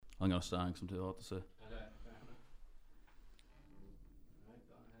I'm going to stand because I'm too hot to sit.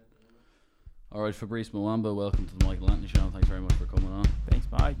 All right, Fabrice Muamba, welcome to the Michael Anthony Show. Thanks very much for coming on. Thanks,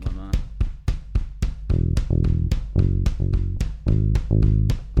 Mike. My man.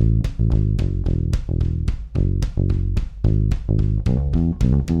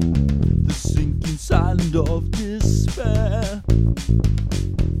 The sinking sand of despair,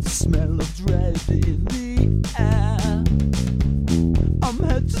 the smell of dread in the air. I'm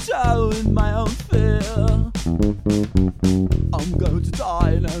head to toe in my own fear. I'm going to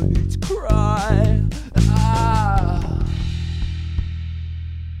die, no need to cry.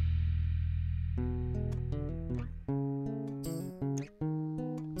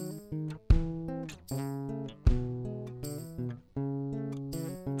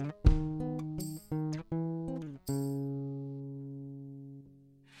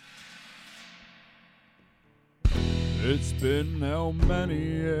 It's been how many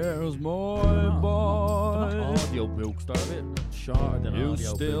years, my boy? Audiobooks, they're a bit shorter than You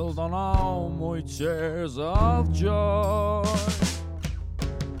audiobooks. still don't know my tears of joy.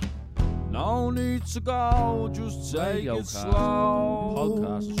 No need to go, just take it slow.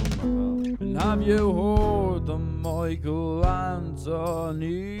 Podcast somewhere. And have you heard the Michael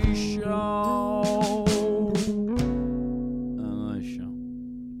Anthony Show? A nice show.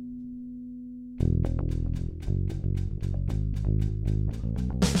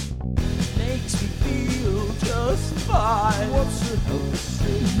 Makes me feel just fine. What's it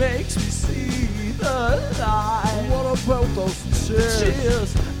makes me see the light. What about those tears?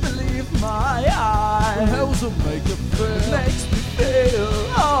 Tears believe my eyes. How's it make you feel? It makes me feel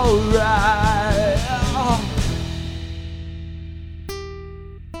alright.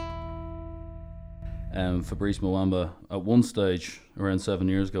 Fabrice Muamba, at one stage, around 7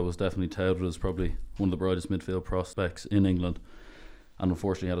 years ago, was definitely touted as probably one of the brightest midfield prospects in England, and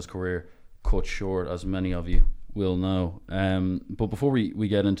unfortunately had his career cut short, as many of you will know. But before we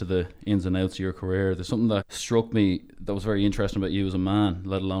get into the ins and outs of your career, there's something that struck me that was very interesting about you as a man,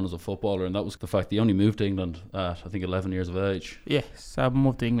 let alone as a footballer, and that was the fact that you only moved to England at, I think, 11 years of age. Yes, I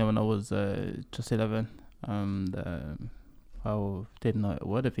moved to England when I was just 11. And I didn't know a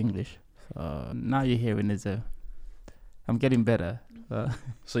word of English. So now you're hearing I'm getting better.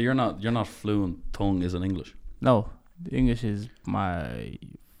 So you're not fluent. Tongue isn't English. No, English is my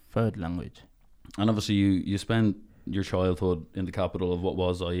third language. And obviously you spent your childhood in the capital of what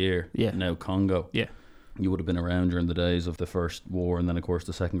was Zaire, now Congo. Yeah. You would have been around during the days of the First War, and then of course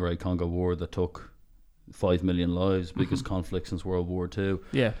the Second Great Congo War that took 5 million lives, biggest conflict since World War II.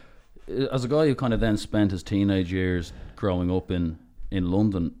 Yeah. As a guy who kind of then spent his teenage years growing up in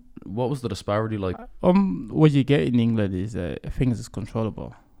London, what was the disparity like? What you get in England is things is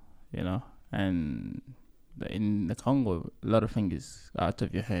controllable, you know, and in the Congo, a lot of things is out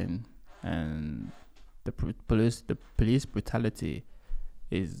of your hand, and the police brutality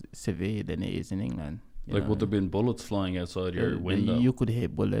is severe than it is in England. Like, would there been bullets flying outside your window? You could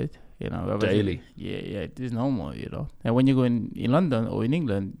hit bullet, you know. Daily? Yeah, it is normal, you know. And when you go in London or in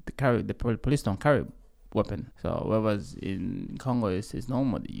England, the police don't carry weapon. So whereas in Congo it's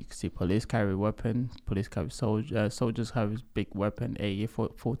normal that you can see police carry weapon, police carry soldiers have big weapon,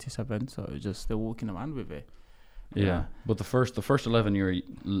 AK-47, so just they're walking around with it. Yeah, but the first 11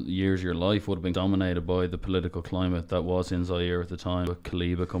 years of your life would have been dominated by the political climate that was in Zaire at the time, with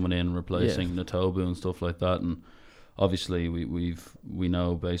Kaliba coming in and replacing Natobu and stuff like that. And obviously we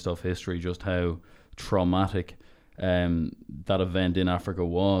know based off history just how traumatic that event in Africa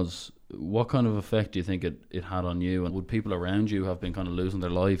was. What kind of effect do you think it had on you? And would people around you have been kind of losing their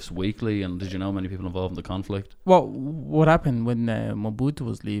lives weekly? And did you know many people involved in the conflict? Well, what happened when Mobutu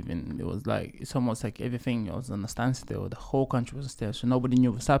was leaving, it was like, it's almost like everything was on a standstill. The whole country was still, so nobody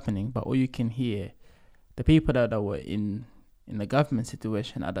knew what was happening. But all you can hear, the people that were in the government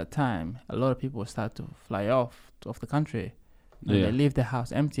situation at that time, a lot of people start to fly off the country. And they leave the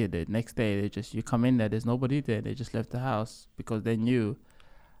house empty. The next day, you come in there, there's nobody there. They just left the house because they knew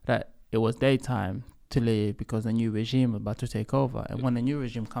that it was daytime to leave because the new regime was about to take over. And when the new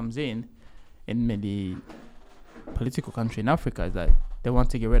regime comes in many political country in Africa, is that they want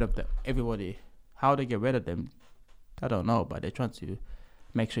to get rid of everybody. How they get rid of them, I don't know, but they're trying to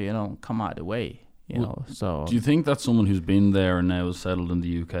make sure you don't come out of the way, you know. So do you think that someone who's been there and now is settled in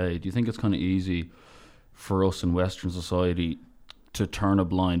the UK, do you think it's kind of easy for us in Western society to turn a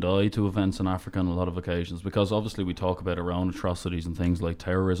blind eye to events in Africa on a lot of occasions? Because obviously we talk about our own atrocities and things like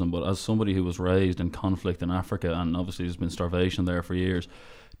terrorism, but as somebody who was raised in conflict in Africa, and obviously there's been starvation there for years,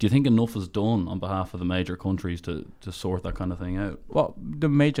 do you think enough is done on behalf of the major countries to sort that kind of thing out? Well, the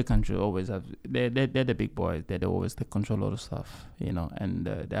major countries always have, they're the big boys. They always control all the stuff, you know, and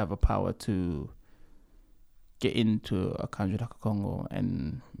they have a power to get into a country like Congo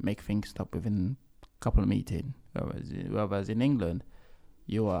and make things stop within a couple of meetings. Whereas in England,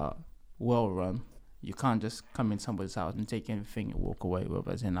 you are well run. You can't just come in somebody's house and take anything and walk away.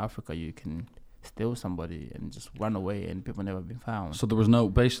 Whereas in Africa, you can steal somebody and just run away and people never been found. So there was no,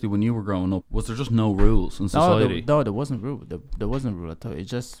 basically when you were growing up, was there just no rules in society? No, there wasn't rule. There wasn't rule at all. It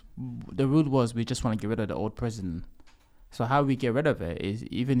just, the rule was we just want to get rid of the old president. So how we get rid of it is,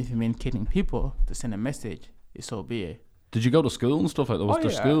 even if it means killing people, to send a message, it's so be it. Did you go to school and stuff like that? Was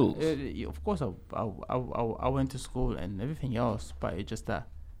there schools? Of course, I went to school and everything else, but it's just that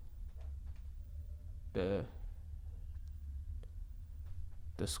the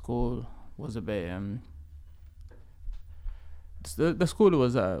school was a bit the school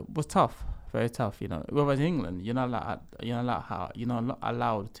was tough, very tough. You know, whereas in England, you're not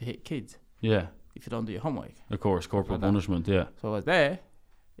allowed to hit kids. Yeah. If you don't do your homework. Of course, corporal punishment. Yeah. So I was there.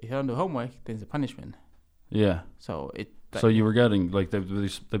 If you don't do homework, there's a punishment. Yeah. So it. So you were getting, like, they'd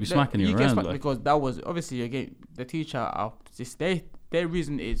be smacking you around, like. Because that was obviously, again, the teacher. Their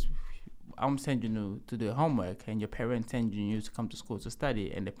reason is, I'm sending you to do homework, and your parents sending you to come to school to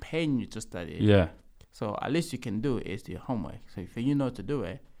study, and they're paying you to study. Yeah. So at least you can do is do your homework. So if you know to do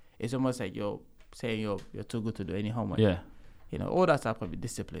it, it's almost like you're saying you're too good to do any homework. Yeah. You know, all that type of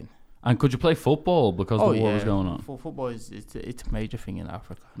discipline. And could you play football because the war was going on? Football it's a major thing in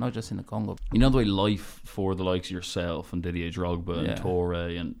Africa, not just in the Congo. You know the way life for the likes of yourself and Didier Drogba and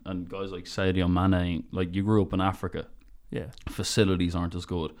Toure and guys like Sadio Mane, like, you grew up in Africa. Yeah. Facilities aren't as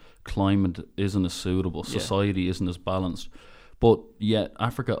good. Climate isn't as suitable. Society isn't as balanced. But yet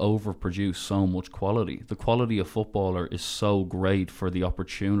Africa overproduced so much quality. The quality of footballer is so great for the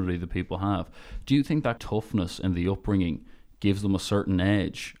opportunity that people have. Do you think that toughness in the upbringing gives them a certain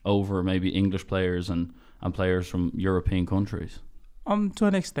edge over maybe English players and players from European countries? To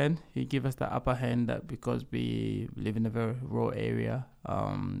an extent, it gives us the upper hand that because we live in a very rural area,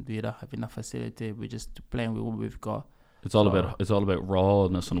 we don't have enough facility. We're just playing with what we've got. It's all about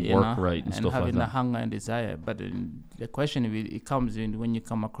rawness and work rate and stuff like that. And having the hunger and desire. But the question it comes in when you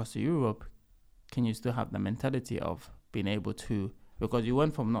come across to Europe, can you still have the mentality of being able to, because you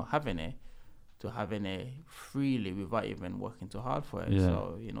went from not having it to having it freely without even working too hard for it. Yeah.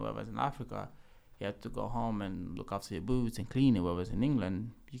 So, you know, whereas in Africa, you have to go home and look after your boots and clean it. Whereas in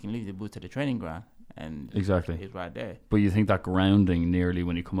England, you can leave the boots at the training ground and exactly, it's right there. But you think that grounding nearly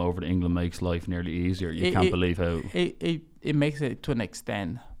when you come over to England makes life nearly easier? You can't believe how... It makes it to an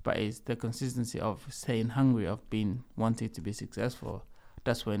extent, but it's the consistency of staying hungry, of wanting to be successful.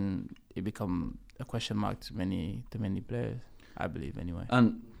 That's when it becomes a question mark to many players, I believe, anyway.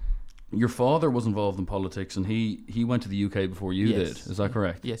 And your father was involved in politics, and he went to the UK before you did. Is that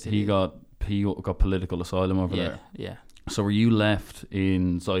correct? Yes, he got political asylum over there. Yeah. So were you left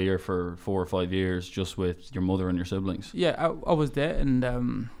in Zaire for 4 or 5 years just with your mother and your siblings? Yeah, I was there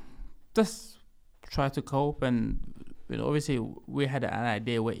and just try to cope. And you know, obviously we had an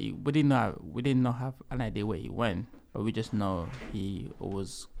idea where we did not have an idea where he went, but we just know he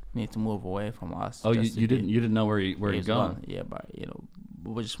always need to move away from us. Oh, you didn't know where he gone? Yeah, but you know,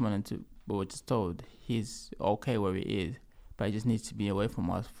 we were just told he's okay where he is, but he just needs to be away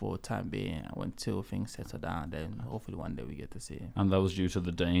from us for the time being until things settle down. Then hopefully one day we get to see him. And that was due to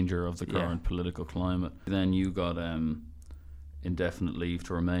the danger of the current political climate. Then you got indefinite leave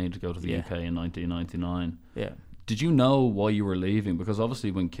to remain to go to the UK in 1999. Yeah. Did you know why you were leaving? Because obviously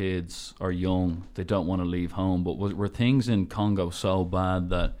when kids are young, they don't want to leave home. But were things in Congo so bad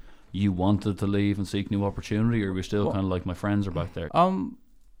that you wanted to leave and seek new opportunity, or were you still kind of like, my friends are back there?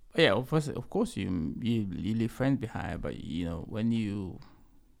 Yeah, of course you leave friends behind, but you know, when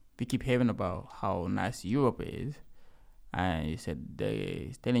we keep hearing about how nice Europe is, and you said they're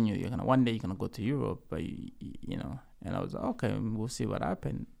telling you one day you're gonna go to Europe, but you know, and I was like, okay, we'll see what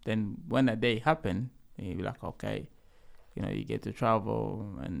happens. Then when that day happened, you'd be like, okay, you know, you get to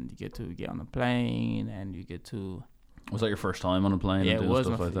travel and you get to get on a plane and you get to. Was that your first time on a plane? Yeah, and doing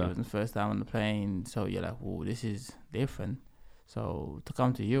stuff like that? It was the first time on the plane, so you're like, whoa, this is different. So to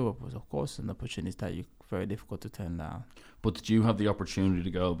come to Europe was, of course, an opportunity that you very difficult to turn down. But did you have the opportunity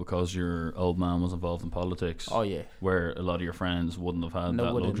to go because your old man was involved in politics? Oh, yeah. Where a lot of your friends wouldn't have had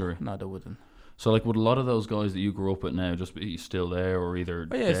that luxury? No, they wouldn't. So, like, would a lot of those guys that you grew up with now just be still there or either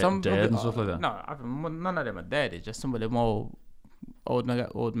dead and stuff like that? No, none of them are dead. It's just some of them all old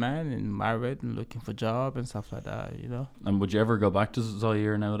man and married and looking for job and stuff like that, you know. And would you ever go back to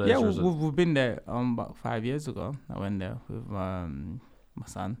Zaire nowadays? Yeah, or is it- we've been there about 5 years ago. I went there with my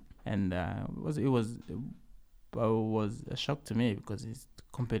son, and it was a shock to me because it's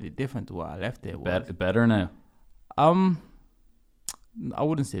completely different to what I left there. better now. I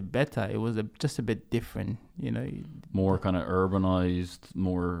wouldn't say better. It was just a bit different, you know. More kind of urbanized,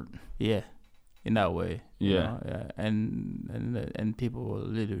 more. Yeah, in that way. you Yeah. know, yeah. And people were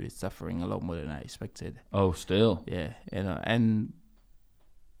literally suffering a lot more than I expected. Oh, still. Yeah, you know, and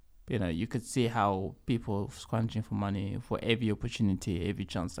you could see how people scrounging for money for every opportunity, every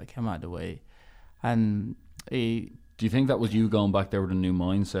chance that came out the way, and do you think that was you going back there with a new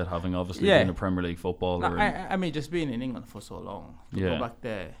mindset, having obviously been a Premier League footballer? No, I mean, just being in England for so long, to go back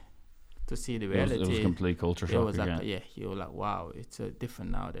there to see the reality. It was a complete culture shock. It was again. like, you were like, wow, it's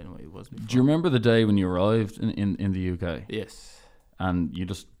different now than what it was before. Do you remember the day when you arrived in the UK? Yes. And you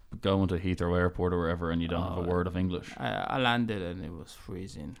just go into Heathrow Airport or wherever and you don't have a word of English? I landed and it was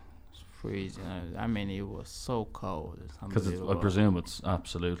freezing. Freezing. I mean, it was so cold. Because I presume it's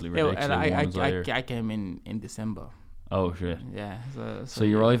absolutely ridiculous. And I came in December. Oh shit! Yeah. So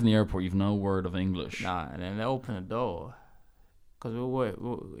you arrive in the airport. You've no word of English. Nah, and then they open the door, because we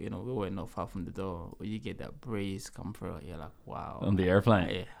were not far from the door. You get that breeze come through. You're like, wow. On the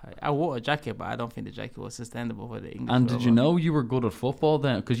airplane. I wore a jacket, but I don't think the jacket was sustainable for the English. And did you know you were good at football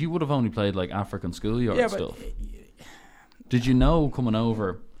then? Because you would have only played like African schoolyard stuff. Did you know coming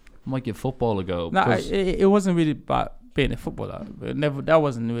over, I might give football a go? No, it wasn't really about being a footballer. It would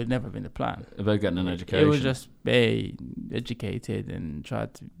never been the plan. About getting an education. It was just be educated and try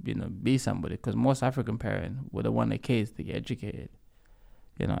to be somebody. Because most African parents would have want their kids to get educated,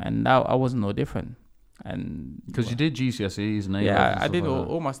 And now I wasn't no different. And because you did GCSEs and I did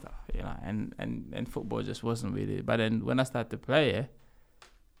all my stuff, and football just wasn't really. But then when I started to play it,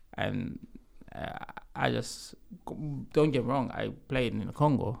 and I just don't get me wrong, I played in the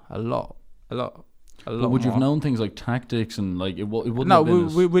Congo a lot. But would you have known things like tactics and like it wouldn't? No,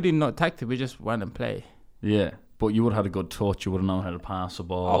 have been we didn't know tactics. We just run and play. Yeah, but you would have had a good touch. You would have known how to pass the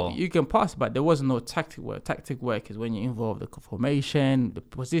ball. Oh, you can pass, but there wasn't no tactic work. Tactic work is when you involve the formation, the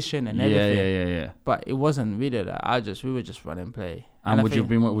position, and everything. Yeah. But it wasn't really that. We would just run and play. And would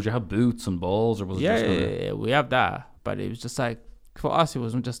you have boots and balls, or was it just? Yeah, we have that. But it was just like for us, it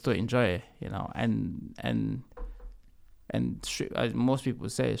was just to enjoy it, And most people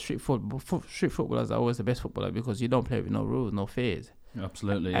say street footballers are always the best footballer because you don't play with no rules, no fears.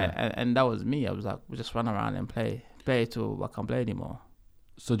 Absolutely, yeah. And that was me. I was like, we just run around and play till I can't play anymore.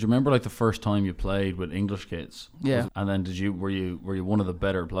 So do you remember like the first time you played with English kids? Yeah. And then were you one of the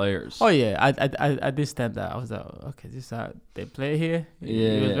better players? Oh yeah, I did stand there. I was like, okay, this is how they play here.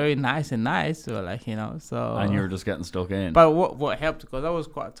 It was very nice, so so. And you were just getting stuck in. But what helped, because I was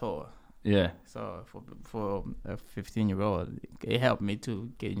quite tall. Yeah. So for a 15-year-old, it helped me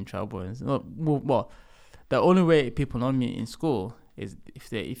to get in trouble. And well, the only way people know me in school is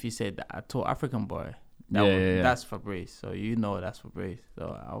if you said that I taught African boy. That's Fabrice. So that's Fabrice.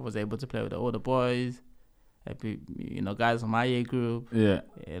 So I was able to play with the older boys, guys in my year group. Yeah.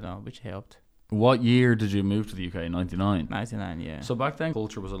 Which helped. What year did you move to the UK? 99? 99, yeah. So back then,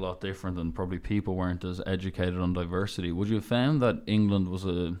 culture was a lot different and probably people weren't as educated on diversity. Would you have found that England was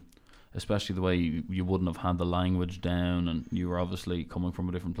especially the way you wouldn't have had the language down and you were obviously coming from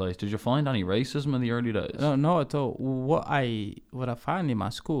a different place. Did you find any racism in the early days? No, at all. What I found in my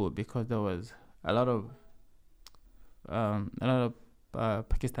school, because there was a lot of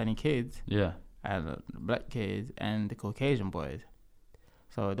Pakistani kids, and black kids and the Caucasian boys.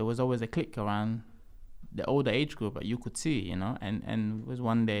 So there was always a clique around the older age group that you could see, and it was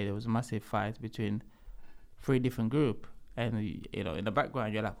one day there was a massive fight between 3 different groups. And in the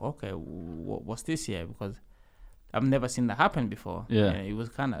background, you're like, okay, what's this here? Because I've never seen that happen before. Yeah, and it was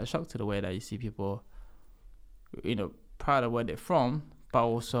kind of a shock to the way that you see people, proud of where they're from, but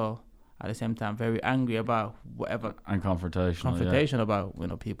also at the same time very angry about whatever and confrontation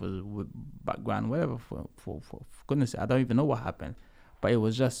about people's background, whatever. For goodness, I don't even know what happened, but it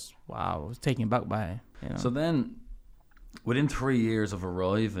was just wow. I was taken back by it. So then, within 3 years of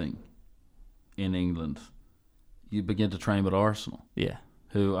arriving in England, you begin to train with Arsenal. Yeah.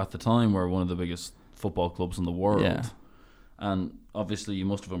 Who at the time were one of the biggest football clubs in the world. Yeah. And obviously you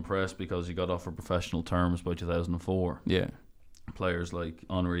must have impressed because you got offered professional terms by 2004. Yeah. Players like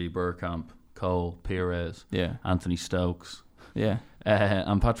Henri, Bergkamp, Cole, Pires, yeah, Anthony Stokes. Yeah.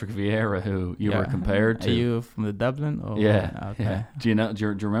 And Patrick Vieira, who you were compared to. Are you from the Dublin? Or Yeah. Okay. Yeah. Do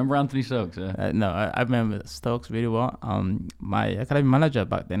you remember Anthony Stokes? Yeah. No, I remember Stokes really well. My academy manager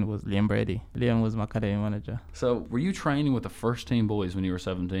back then was Liam Brady. Liam was my academy manager. So, were you training with the first team boys when you were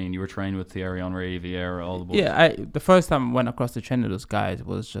 17? You were training with Thierry Henry, Vieira, all the boys? Yeah, the first time I went across the train with those guys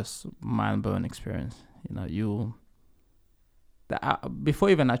was just mind-blowing experience. The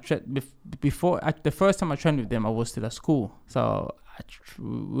first time I trained with them, I was still at school. So I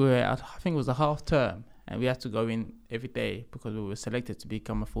think it was a half term, and we had to go in every day because we were selected to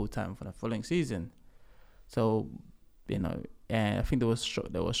become a full-time for the following season. So, and I think there was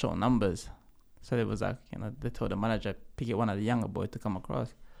short numbers. So it was like, they told the manager, pick one of the younger boys to come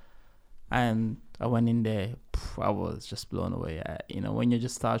across. And I went in there, I was just blown away. When you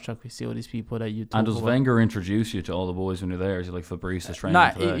just Star Trek, you see all these people that you talk And does about. Wenger introduce you to all the boys when you're there? Is he like Fabrice is training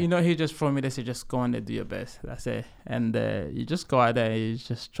today? He just told me, they said, just go in there, do your best. That's it. And you just go out there, you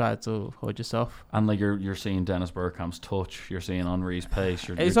just try to hold yourself. And like you're seeing Dennis Bergkamp's touch, you're seeing Henry's pace.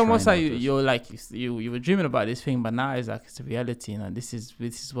 It's almost like you were dreaming about this thing, but now it's like it's a reality. This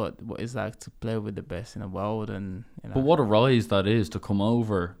is what it's like to play with the best in the world. And But what a rise that is to come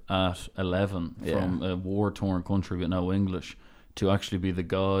over at 11 from a war-torn country with no English to actually be the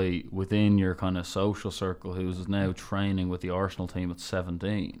guy within your kind of social circle who's now training with the Arsenal team at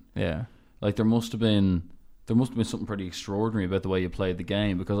 17. Yeah. Like there must have been something pretty extraordinary about the way you played the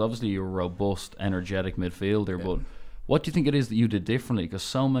game, because obviously you're a robust, energetic midfielder, but what do you think it is that you did differently? Because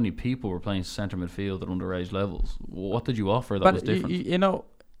so many people were playing centre midfield at underage levels. What did you offer that was different?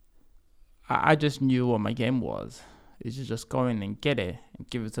 I just knew what my game was. It's just go in and get it and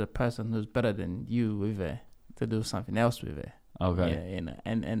give it to the person who's better than you with it to do something else with it. Okay.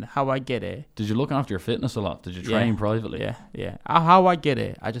 And how I get it. Did you look after your fitness a lot? Did you train privately? Yeah. How I get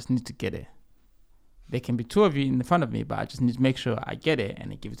it, I just need to get it. There can be two of you in front of me, but I just need to make sure I get it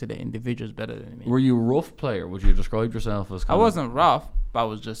and give it to the individuals better than me. Were you a rough player? Would you describe yourself as I wasn't rough, but I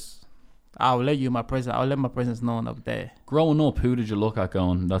was just... I'll let my presence known up there. Growing up, who did you look at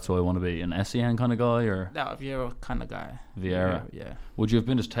going, that's who I want to be? An SEN kind of guy or? No, Vieira kind of guy. Vieira? Yeah. Would you have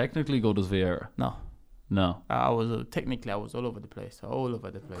been as technically good as Vieira? No. I was all over the place.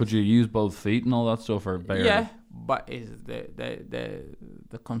 Could you use both feet and all that stuff, or barely? Yeah, but it's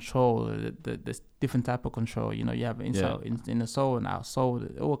the control, the different type of control. You have inside, in the soul and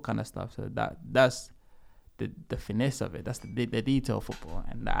outside, all kind of stuff. So that's the finesse of it. That's the detail of football,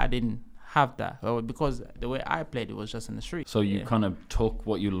 and I didn't have that because the way I played, it was just in the street. So you kind of took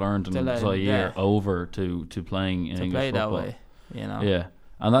what you learned in Zaire over to playing in English play football. That way, Yeah.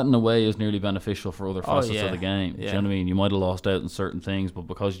 And that in a way is nearly beneficial for other facets of the game. Do you know what I mean? You might have lost out in certain things, but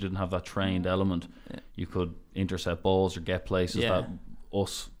because you didn't have that trained element, you could intercept balls or get places that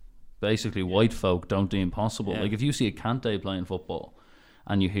us, basically white folk, don't deem possible. Like if you see a Kante playing football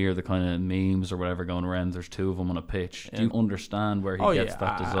and you hear the kind of memes or whatever going around, there's two of them on a pitch. Do you understand where he gets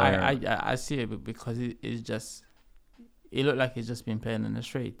that desire? I see it because it's just... It looked like he's just been playing in the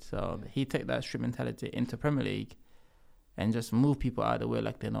street. So he take that street mentality into Premier League and just move people out of the way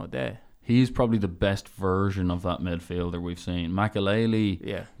like they're not there. He's probably the best version of that midfielder we've seen.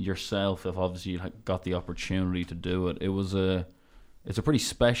 Makelele, yourself, if obviously you got the opportunity to do it, it's a pretty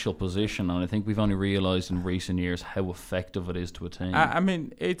special position, and I think we've only realised in recent years how effective it is to a team. I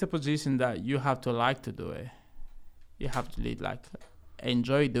mean, it's a position that you have to like to do it. You have to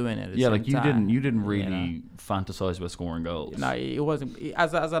enjoy doing it. You didn't really fantasize about scoring goals. No, it wasn't.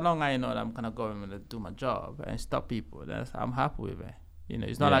 As long as I know that I'm gonna go and do my job and stop people, I'm happy with it.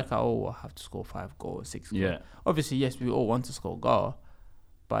 It's not like I have to score 5 goals, 6 goals. Obviously, yes, we all want to score goal,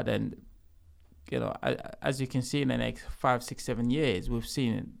 but then, as you can see in the next 5, 6, 7 years, we've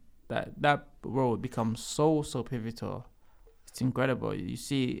seen that role become so pivotal. It's incredible. You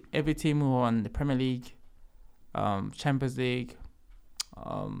see every team who won the Premier League, Champions League,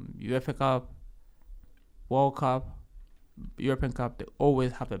 UEFA Cup, World Cup, European Cup, they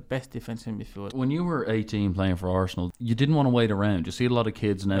always have the best defensive midfield. When you were 18 playing for Arsenal, you didn't want to wait around. You see a lot of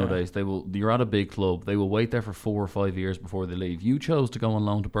kids nowadays, you're at a big club, they will wait there for 4 or 5 years before they leave. You chose to go on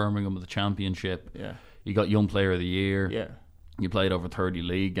loan to Birmingham with the Championship. You got Young Player of the Year. You played over 30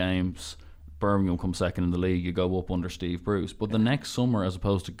 league games. Birmingham come second in the league, you go up under Steve Bruce. But the next summer, as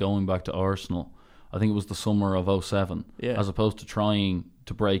opposed to going back to Arsenal, I think it was the summer of 2007, as opposed to trying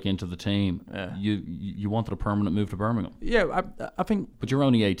to break into the team, you wanted a permanent move to Birmingham. I think... But you're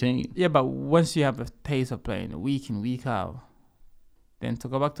only 18. Yeah, but once you have a taste of playing week in, week out, then to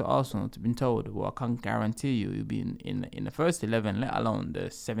go back to Arsenal, to be told, I can't guarantee you'll be in the first 11, let alone the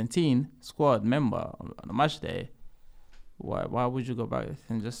 17 squad member on a match day. Why would you go back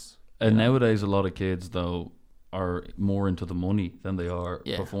and just... And nowadays, a lot of kids, though, are more into the money than they are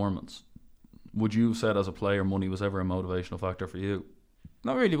performance. Would you have said as a player money was ever a motivational factor for you?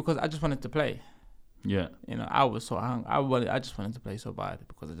 Not really, because I just wanted to play. Yeah. You know, I was so hungry. I just wanted to play so bad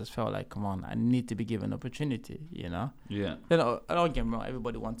because I just felt like, come on, I need to be given opportunity, you know? Yeah. You know, I don't get me wrong,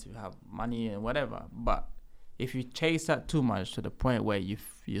 everybody wants to have money and whatever, but if you chase that too much to the point where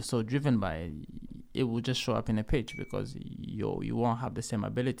you're so driven by it, it will just show up in the pitch because you won't have the same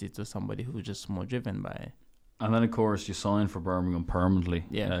ability to somebody who's just more driven by it. And then, of course, you signed for Birmingham permanently.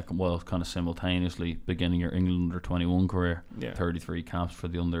 Yeah. Kind of simultaneously beginning your England under-21 career. Yeah. 33 caps for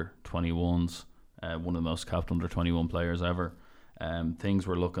the under-21s. One of the most capped under-21 players ever. Things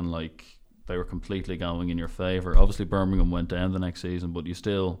were looking like they were completely going in your favour. Obviously, Birmingham went down the next season, but you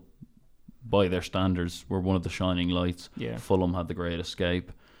still, by their standards, were one of the shining lights. Yeah. Fulham had the great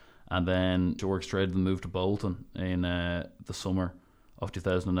escape. And then you worked straight to the move to Bolton in the summer of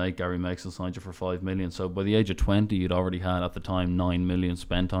 2008. Gary Megson signed you for $5 million. So by the age of 20, you'd already had at the time $9 million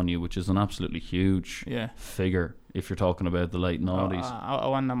spent on you, which is an absolutely huge figure if you're talking about the late 90s. I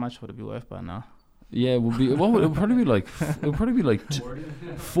wonder how much would it be worth by now. Yeah, it would probably be like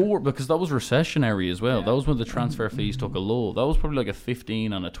four, because that was recessionary as well. Yeah. That was when the transfer fees took a lull. That was probably like a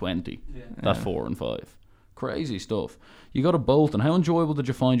 15 and a 20. Yeah. That 4 and 5. Crazy stuff. You got to Bolton. How enjoyable did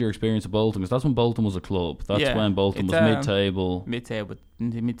you find your experience at Bolton? Because that's when Bolton was a club. That's when Bolton was mid-table.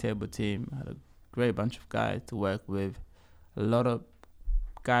 Mid-table team. I had a great bunch of guys to work with. A lot of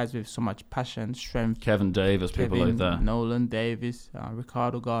guys with so much passion, strength. Kevin Davis, people like that. Nolan Davis,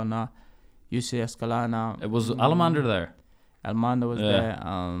 Ricardo Garner, UC Escalana. It was Alamander there. Alamander was there.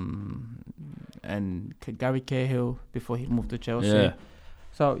 And Gary Cahill before he moved to Chelsea. Yeah.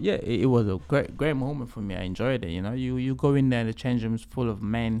 So it was a great moment for me. I enjoyed it. You know, you go in there, the change room is full of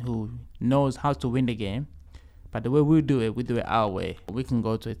men who knows how to win the game. But the way we do it our way. We can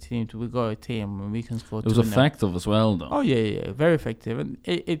go to a team, and we can score. It was effective as well, though. Oh yeah, very effective, and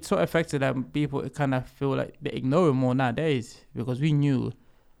it's so effective that people kind of feel like they ignore it more nowadays because we knew,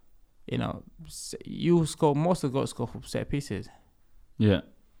 you know, you score most of the goals from set pieces. Yeah,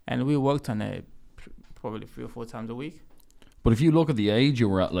 and we worked on it probably 3 or 4 times a week. But if you look at the age you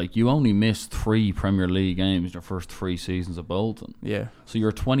were at, like, you only missed 3 Premier League games in your first 3 seasons at Bolton. Yeah. So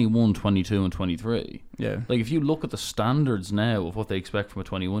you're 21, 22 and 23. Yeah. Like, if you look at the standards now of what they expect from a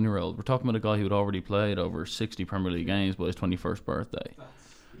 21-year-old, we're talking about a guy who had already played over 60 Premier League games by his 21st birthday.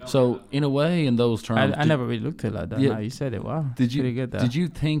 So, in a way, in those terms... I never really looked at it like that. Yeah. Now you said it, wow. Did you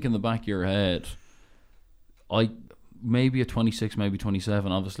think in the back of your head, maybe at 26, maybe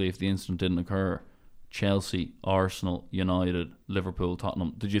 27, obviously, if the incident didn't occur... Chelsea, Arsenal, United, Liverpool,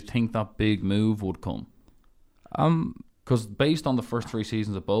 Tottenham. Did you think that big move would come? Because based on the first 3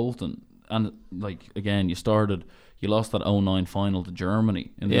 seasons at Bolton, and like again, you lost that 2009 final to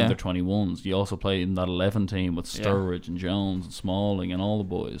Germany in the under 21s. You also played in that 11 team with Sturridge and Jones and Smalling and all the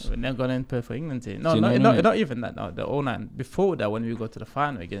boys. We never got in for England team. No, not even that. No, the 2009. Before that, when we got to the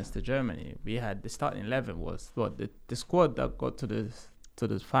final against the Germany, we had the starting 11 was the squad that got to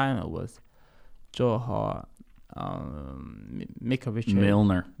the final was Joe Hart, Mika Richard,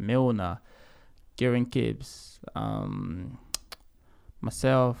 Milner, Kieran Gibbs,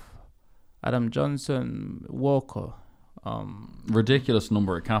 myself, Adam Johnson, Walker. Ridiculous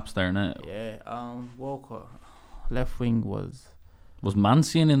number of caps there now. Yeah, Walker. Left wing was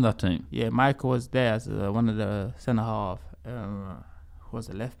Mancian in that team? Yeah, Michael was there as one of the centre half. Who was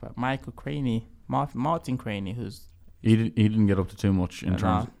the left back? Michael Craney, Martin Craney, who's... He didn't get up to too much in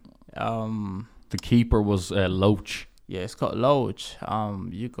terms... The keeper was Loach. Yeah, Scott Loach.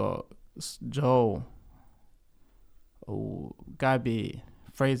 You got Joe, Gabby,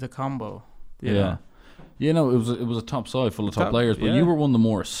 Fraser Campbell. Yeah. You know, it was a top side full of top players, but you were one of the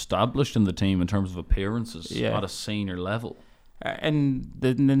more established in the team in terms of appearances at a senior level. And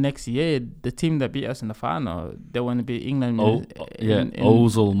the next year, the team that beat us in the final, they want to beat England.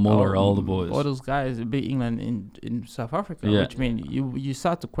 Ozil, Muller, all the boys. All those guys beat England in South Africa, which means you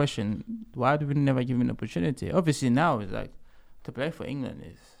start to question, why do we never give an opportunity? Obviously now it's like, to play for England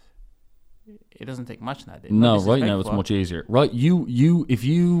it doesn't take much now. No, right now it's much easier. Right, you if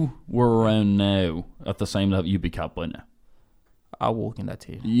you were around now at the same level, you'd be capped by now. I'll walk in that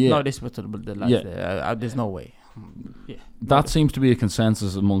team. Yeah. No disrespect to the lads there. There's no way. Yeah, that seems to be a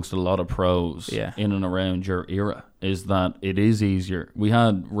consensus amongst a lot of pros in and around your era, is that it is easier. We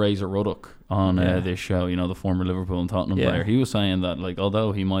had Razor Ruddock on this show, you know, the former Liverpool and Tottenham player. He was saying that, like,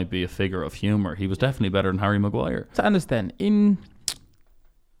 although he might be a figure of humour, he was definitely better than Harry Maguire. To understand,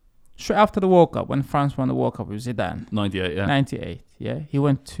 straight after the World Cup, when France won the World Cup with Zidane, 98, he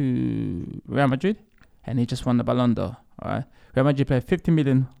went to Real Madrid and he just won the Ballon d'Or. All right, Real Madrid paid 50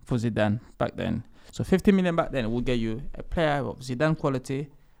 million for Zidane back then. So 50 million back then will get you a player of Zidane quality,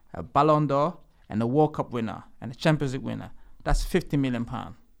 a Ballon d'Or, and a World Cup winner and a Champions League winner. That's 50 million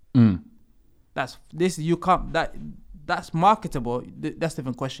pound. That's this you can't that's marketable. That's the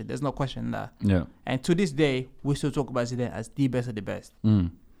even question. There's no question in that. Yeah. And to this day, we still talk about Zidane as the best of the best.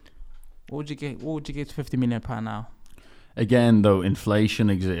 What would you get 50 million pound now? Again, though, inflation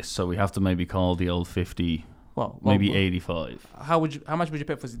exists, so we have to maybe call the old 50, maybe 85. How much would you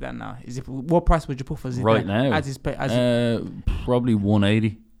pay for Zidane now? What price would you put for Zidane right now? Probably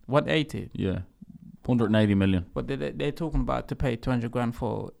 180. 180. Yeah, 180 million. But they're talking about to pay 200 grand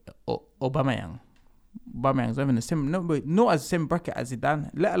for Aubameyang. Aubameyang's having the same, not as the same bracket as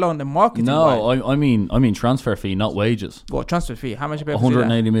Zidane, let alone the marketing. No, I mean transfer fee, not wages. What transfer fee? How much you pay for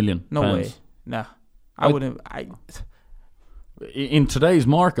 180 Zidane? million. No pounds. way. Nah, I wouldn't. In today's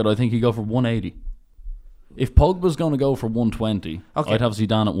market, I think he'd go for 180. If Pogba's going to go for 120, okay. I'd have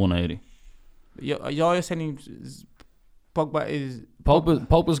Zidane at 180. You're saying Pogba is...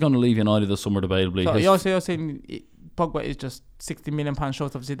 Pogba's going to leave United this summer, debatably. So you're saying Pogba is just 60 million pounds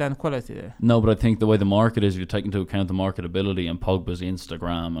short of Zidane quality there? No, but I think the way the market is, if you take into account the marketability and Pogba's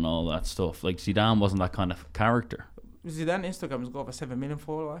Instagram and all that stuff, like Zidane wasn't that kind of character. Zidane Instagram has got over 7 million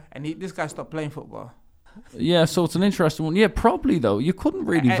followers, and this guy stopped playing football. Yeah, so it's an interesting one. Yeah, probably though. You couldn't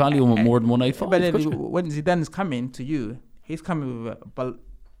really value him at more than 185. But then when Zidane is coming to you, he's coming with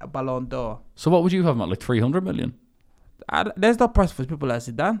a Ballon d'Or. So what would you have him at, like 300 million? There's no price for people like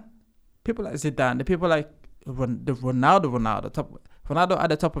Zidane. People like Zidane, the people like Ronaldo at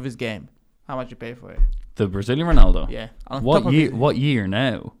the top of his game. How much you pay for it? The Brazilian Ronaldo? Yeah. What year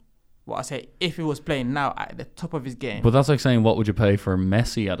now? Well, I say if he was playing now at the top of his game. But that's like saying, what would you pay for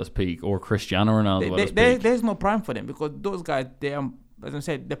Messi at his peak or Cristiano Ronaldo at his peak? There's no prime for them because those guys, they are, as I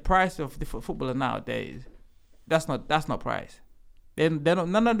said, the price of the footballer nowadays, that's not price. They're not,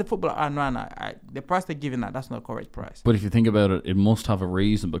 none of the footballers are now. The price they're giving that's not correct price. But if you think about it, it must have a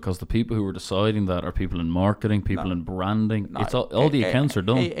reason because the people who are deciding that are people in marketing, people in branding. No, it's all the accounts are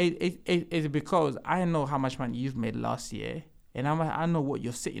done. It's because I know how much money you've made last year. And I know what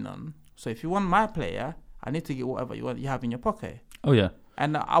you're sitting on. So if you want my player, I need to get whatever you have in your pocket. Oh, yeah.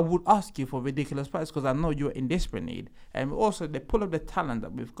 And I would ask you for ridiculous price because I know you're in desperate need. And also, the pull of the talent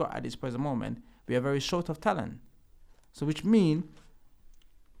that we've got at this present moment, we are very short of talent. So which means,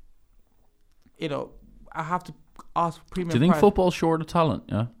 I have to ask premium price. Do you think football's short of talent,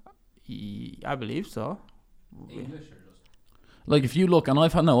 yeah? I believe so. English or just... Like if you look, and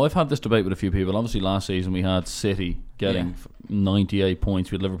I've had this debate with a few people. Obviously, last season we had City getting 98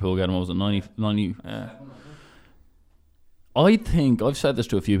 points. We had Liverpool getting, what was it, 90? Yeah. I think, I've said this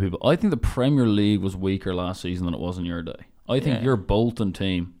to a few people, I think the Premier League was weaker last season than it was in your day. I think your Bolton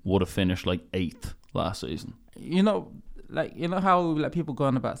team would have finished like 8th last season. How people go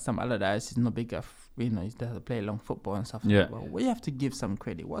on about Sam Allardyce, he's not big enough, he doesn't play long football and stuff. Yeah. Well, we have to give some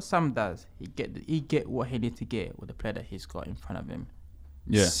credit. What Sam does, he get what he needs to get with the player that he's got in front of him.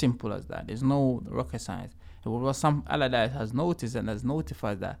 Yeah. Simple as that. There's no rocket science. What Sam Allardyce has noticed and has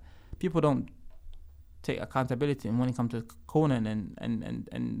notified that people don't take accountability when it comes to corner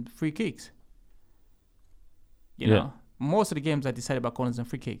and free kicks. You know, most of the games are decided by corners and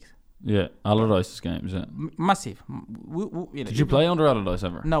free kicks. Yeah, Allardyce's games, yeah. Massive. Did you play under Allardyce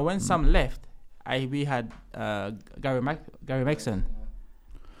ever? No, when Sam left, we had Gary Megson.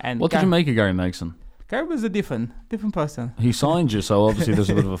 And what did you make of Gary Megson? Gary was a different person. He signed you, so obviously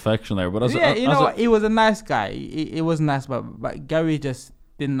there's a bit of affection there. But he was a nice guy. He was nice, but Gary just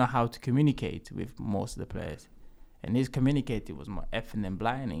didn't know how to communicate with most of the players. And his communicating was more effing and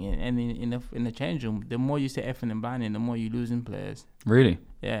blinding. And in the change room, the more you say effing and blinding, the more you losing players. Really?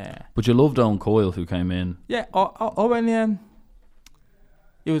 Yeah. But you loved Owen Coyle, who came in. Yeah, Owen,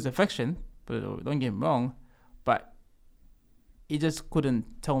 it was affection, but don't get me wrong, but he just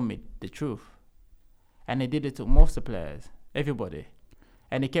couldn't tell me the truth. And he did it to most of the players, everybody.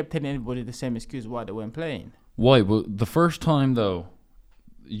 And he kept telling everybody the same excuse why they weren't playing. Why? Well, the first time, though,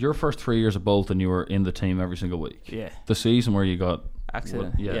 your first 3 years of Bolton, you were in the team every single week. Yeah. The season where you got...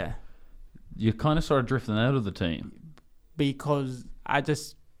 accident, yeah. You kind of started drifting out of the team. Because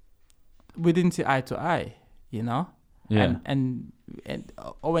we didn't see eye to eye, Yeah. And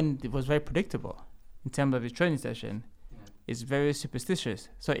Owen was very predictable in terms of his training session. It's very superstitious.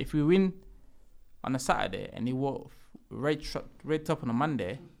 So if we win on a Saturday and he wore red top on a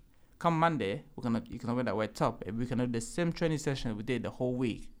Monday, come Monday, you can wear that red top. And we can do the same training session we did the whole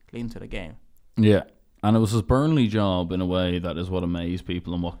week leading to the game. Yeah. And it was his Burnley job in a way that is what amazed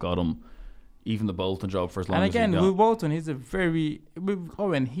people and what got him even the Bolton job for as long as he got. And again, with Bolton, with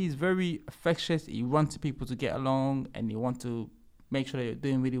Owen, he's very affectionate. He wants people to get along and he wants to make sure they're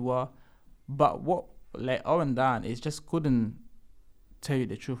doing really well. But what let Owen down is just couldn't tell you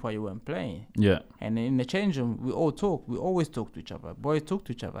the truth why you weren't playing. Yeah. And in the change room, we all talk. We always talk to each other. Boys talk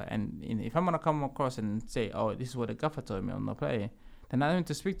to each other. And if I'm gonna come across and say, "Oh, this is what the gaffer told me, I'm not playing," then I need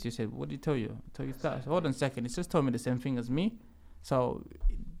to speak to you. Say, "What did he tell you?" I tell you that. So hold on a second. He's just told me the same thing as me. So,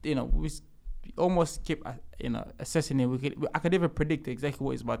 we almost keep assessing it. I could never predict exactly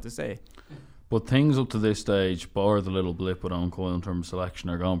what he's about to say. But things up to this stage, bar the little blip with Owen Coyle in terms of selection,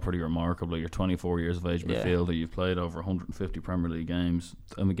 are going pretty remarkably. You're 24 years of age midfielder. You've played over 150 Premier League games.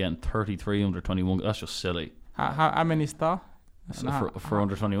 And again, 33 under 21. That's just silly. How many star? So for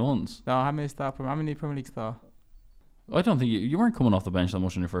under 21s? No, how many star? How many Premier League star? I don't think you weren't coming off the bench that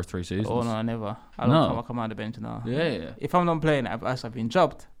much in your first 3 seasons. Oh, no, I never. I don't come out of the bench now. Yeah. If I'm not playing, I've been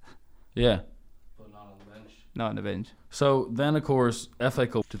dropped. Yeah. Not on the bench. So then, of course, FA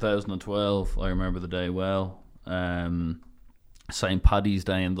Cup 2012, I remember the day well. St. Paddy's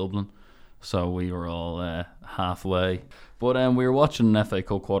Day in Dublin. So we were all halfway. But we were watching an FA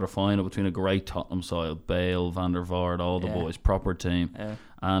Cup quarter-final between a great Tottenham side, Bale, Van der Vaart, all the boys, proper team,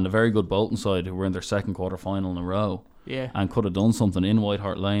 and a very good Bolton side who were in their second quarter-final in a row. Yeah. And could have done something in White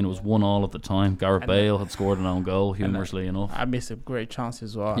Hart Lane. It was 1-1 at the time. Gareth Bale had scored an own goal, humorously enough. I missed a great chance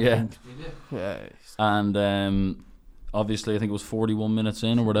as well. Yeah. Yeah. And obviously, I think it was 41 minutes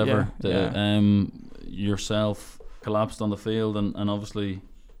in or whatever. Yourself collapsed on the field, and obviously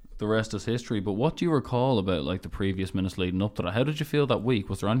the rest is history. But what do you recall about like the previous minutes leading up to that? How did you feel that week?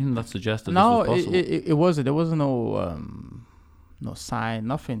 Was there anything that suggested this was possible? It wasn't. There was no sign,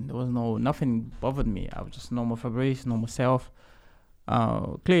 nothing. There was nothing bothered me. I was just normal Fabrice, normal self.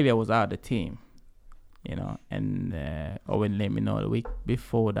 Clearly, I was out of the team, and Owen let me know the week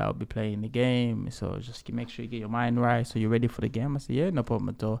before that I'll be playing the game. So just make sure you get your mind right, so you're ready for the game. I said, yeah, no problem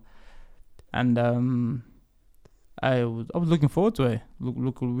at all. And I was looking forward to it.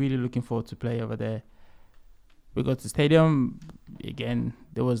 Really looking forward to play over there. We got to the stadium again.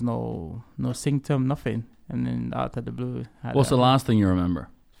 There was no symptom, nothing. And then out of the blue, what's the last thing you remember?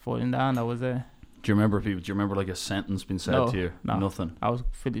 Falling down. I was there. Do you remember people? Do you remember like a sentence being said to you? No, nothing. I was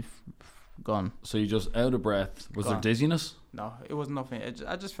fully gone. So you just out of breath. Was there dizziness? No, it was nothing.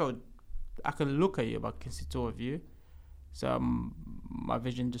 I just felt I could look at you, but I can see two of you. So my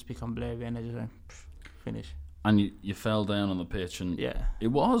vision just become blurry, and I just went finish. And you fell down on the pitch, and yeah, it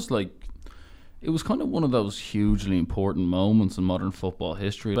was kind of one of those hugely important moments in modern football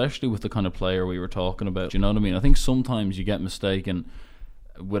history, especially with the kind of player we were talking about. Do you know what I mean? I think sometimes you get mistaken,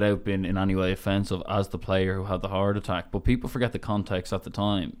 without being in any way offensive, as the player who had the heart attack, but people forget the context at the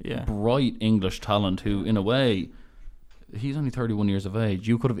time. Yeah. Bright English talent who, in a way, he's only 31 years of age.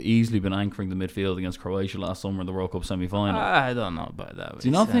 You could have easily been anchoring the midfield against Croatia last summer in the World Cup semi-final. I don't know about that. Do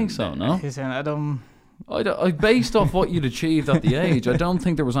you not think so, no? I based off what you'd achieved at the age, I don't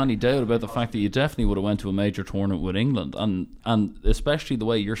think there was any doubt about the fact that you definitely would have went to a major tournament with England, and especially the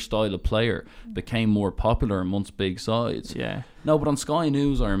way your style of player became more popular amongst big sides. Yeah. No, but on Sky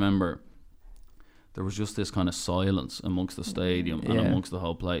News, I remember there was just this kind of silence amongst the stadium and amongst the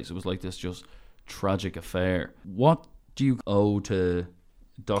whole place. It was like this just tragic affair. What do you owe to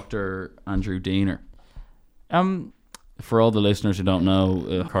Dr. Andrew Diener? For all the listeners who don't know,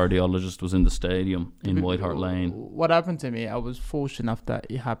 a cardiologist was in the stadium in White Hart Lane. What happened to me, I was fortunate enough that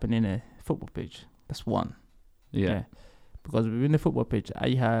it happened in a football pitch. That's one. Yeah. Because within the football pitch, I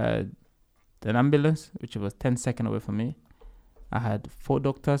had an ambulance, which was 10 seconds away from me. I had 4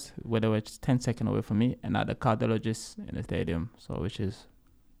 doctors, where they were just 10 seconds away from me, and I had a cardiologist in the stadium, so which is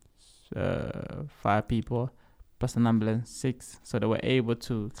 5 people, plus an ambulance, 6. So they were able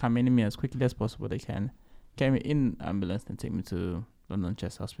to come in me as quickly as possible they can. Came in ambulance and take me to London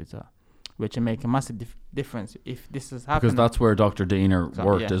Chest Hospital, which will make a massive difference if this is happening. Because that's where Dr. Diener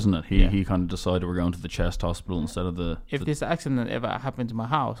worked, isn't it? He kind of decided we're going to the Chest Hospital instead of the... If this accident ever happened to my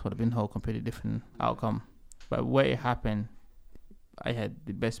house, would have been a whole completely different outcome. But where it happened, I had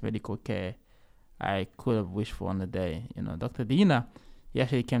the best medical care I could have wished for on the day. Dr. Diener, he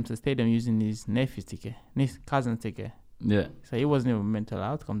actually came to the stadium using his nephew's ticket, his cousin's ticket. Yeah. So he wasn't even meant to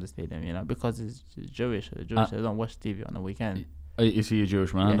allow to come to the stadium, because he's Jewish. The Jewish they don't watch TV on the weekend. Is he a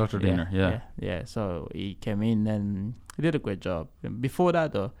Jewish man, Dr. Diener? Yeah. So he came in and he did a great job. And before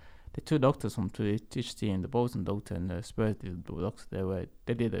that, though, the 2 doctors from each team, the Bolton doctor and the Spurs doctor,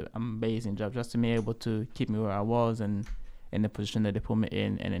 they did an amazing job just to be able to keep me where I was and in the position that they put me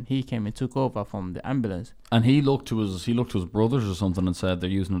in. And then he came and took over from the ambulance. And he looked to his brothers or something and said, they're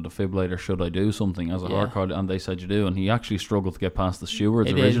using a defibrillator, should I do something as a heart card? And they said you do. And he actually struggled to get past the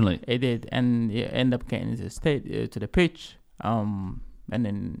stewards originally. He did. And he ended up getting to the pitch. And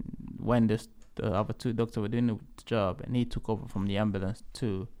then when the other 2 doctors were doing the job, and he took over from the ambulance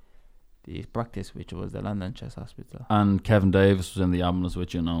to the practice, which was the London Chest Hospital. And Kevin Davis was in the ambulance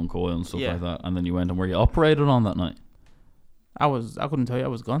with you and Owen Coyle and stuff like that. And then you went and were you operated on that night? I couldn't tell you, I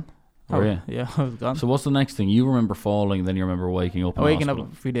was gone. Were you? Yeah, I was gone. So what's the next thing? You remember falling, then you remember waking up in Waking hospital.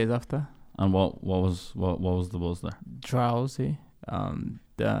 up 3 days after. And what was the buzz there? Drowsy.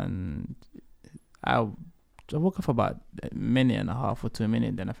 Then I woke up for about a minute and a half or 2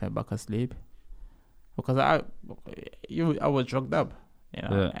 minutes, then I fell back asleep. Because I was drugged up, you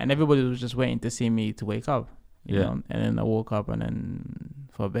know, and everybody was just waiting to see me to wake up, you know. And then I woke up and then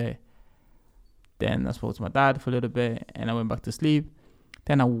for a bit. Then I spoke to my dad for a little bit, and I went back to sleep.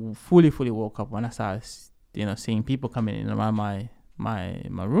 Then I fully woke up when I started, you know, seeing people coming in around my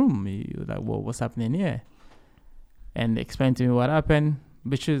room. You were like, what's happening here? And they explained to me what happened,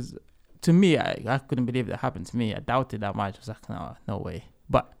 which is, to me, I couldn't believe that happened to me. I doubted that much. I was like, no way.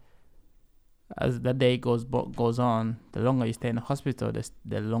 But as the day goes on, the longer you stay in the hospital,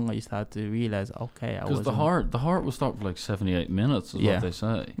 the longer you start to realize, okay, I was. Because the heart will stop for like 78 minutes, is what they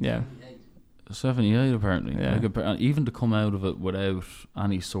say. Yeah. 78 apparently. Yeah. Like, even to come out of it without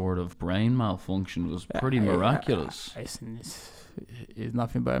any sort of brain malfunction was pretty miraculous. It's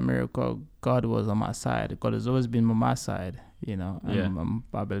nothing but a miracle. God was on my side. God has always been on my side, you know.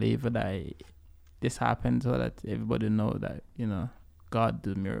 I believe that this happened so that everybody know that, you know, God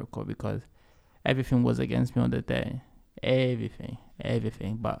did a miracle, because everything was against me on the day. Everything.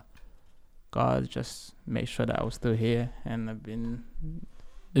 But God just made sure that I was still here, and I've been...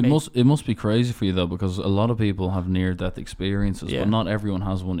 It must be crazy for you though, because a lot of people have near-death experiences, but not everyone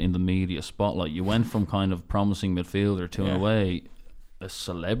has one in the media spotlight. You went from kind of promising midfielder to, in a way, a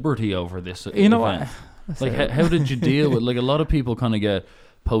celebrity over this event. Like, how did you deal with? Like, a lot of people kind of get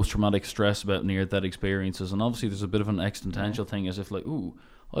post-traumatic stress about near-death experiences, and obviously there's a bit of an existential thing, as if like, ooh,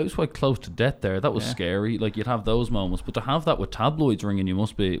 I was quite close to death there. That was scary. Like, you'd have those moments, but to have that with tabloids ringing you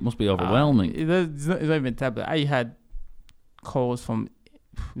must be overwhelming. It's not even tabloid. I had calls from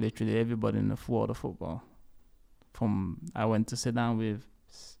literally everybody in the world of football. I went to sit down with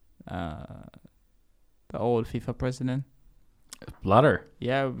the old FIFA president. Blatter.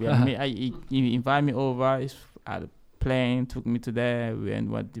 Yeah, he invited me over. At a plane, took me to there. We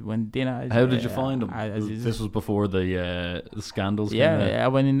went dinner. How did you find him? This was before the scandals. I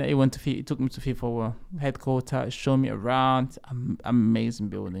went in. He took me to FIFA headquarters, showed me around. Amazing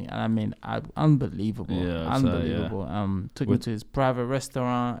building, and I mean, unbelievable. Took me to his private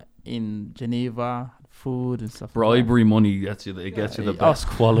restaurant in Geneva. Food and stuff. Bribery money gets you the best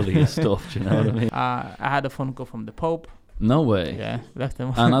quality of stuff. Do you know what I mean? I had a phone call from the Pope. No way. Yeah, left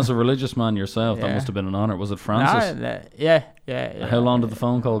him. And as a religious man yourself, that must have been an honour. Was it Francis? Yeah. How long did the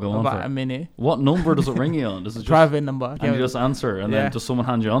phone call go on for? About a minute. What number does it ring you on? Does it just private number? And you just answer, and then does someone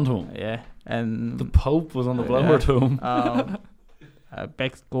hand you on to him? Yeah, and the Pope was on the blower to him.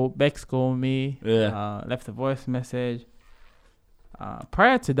 Bex called me. Yeah. Left a voice message.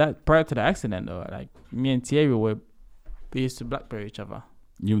 Prior to the accident, though, like me and Thierry we used to BlackBerry each other.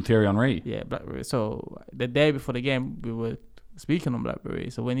 You and Thierry Henry? Yeah, BlackBerry. So the day before the game, we were speaking on BlackBerry.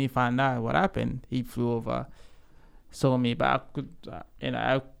 So when he found out what happened, he flew over, saw me, but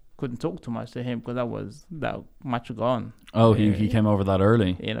I couldn't talk too much to him because that match gone. Oh, he came over that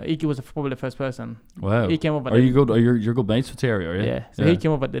early. You know, he was probably the first person. Wow. He came over. Are you good? You're good mates with Thierry, are you? Yeah. So he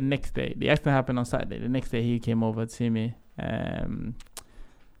came over the next day. The accident happened on Saturday. The next day he came over to see me. I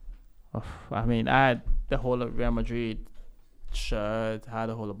mean, I had the whole of Real Madrid shirt, had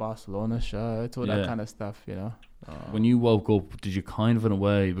the whole of Barcelona shirt, all that kind of stuff, you know. When you woke up, did you kind of, in a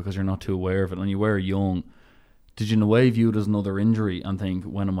way, because you're not too aware of it, and you were young, did you in a way view it as another injury and think,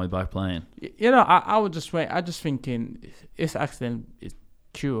 when am I back playing? You know, I would just wait. I just thinking this accident is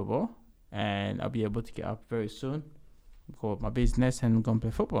curable, and I'll be able to get up very soon, go with my business, and go and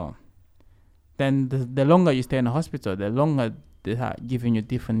play football. Then the longer you stay in the hospital, the longer they start giving you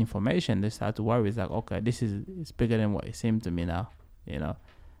different information. They start to worry. It's like, okay, it's bigger than what it seemed to me now, you know.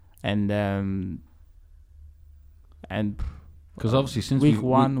 And because obviously since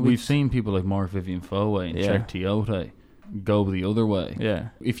we've seen people like Marc-Vivien Foé and Czech Tiote go the other way. Yeah.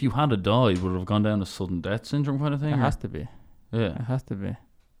 If you had died, would it have gone down a sudden death syndrome kind of thing? It has to be. Yeah. It has to be.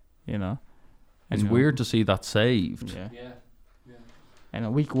 You know. It's weird to see that saved. Yeah.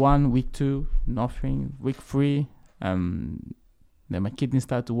 And week 1, week 2, nothing. Week 3, then my kidney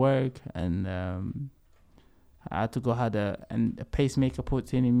started to work, and I had to go had a pacemaker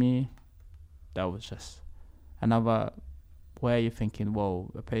put in me. That was just another where you're thinking,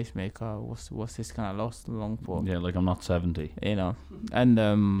 whoa, a pacemaker, what's this kind of lost long for? Yeah, like I'm not 70. You know, and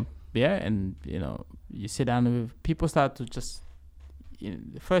and you know, you sit down with people start to just,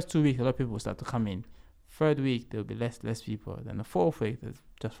 the first 2 weeks, a lot of people start to come in. Third week, there'll be less people. Then the fourth week, there's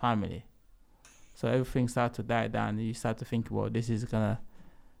just family. So everything started to die down. And you start to think, well, this is gonna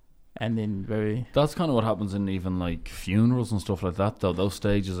end in very. That's kind of what happens in even like funerals and stuff like that, though. Those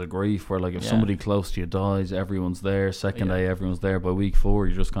stages of grief where, like, if somebody close to you dies, everyone's there. Second day, everyone's there. By week 4,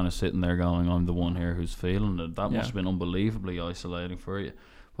 you're just kind of sitting there going, I'm the one here who's feeling it. That must have been unbelievably isolating for you.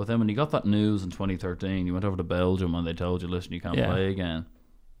 But then when you got that news in 2013, you went over to Belgium and they told you, listen, you can't play again.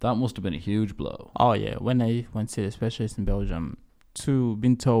 That must have been a huge blow. Oh, yeah. When I went to the specialist in Belgium,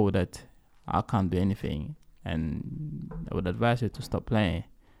 being told that I can't do anything and I would advise you to stop playing,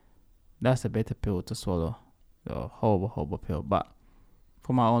 that's a better pill to swallow. A horrible, horrible pill. But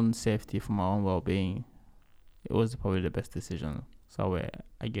for my own safety, for my own well-being, it was probably the best decision. So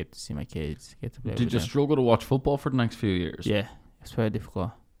I get to see my kids, get to play with them. Did you struggle to watch football for the next few years? Yeah, it's very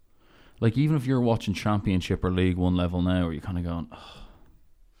difficult. Like, even if you're watching Championship or League One level now, are you kind of going,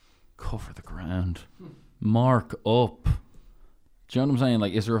 cover the ground, mark up? Do you know what I'm saying?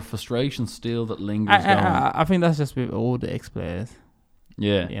 Like, is there a frustration still that lingers going? I think that's just with all the ex-players.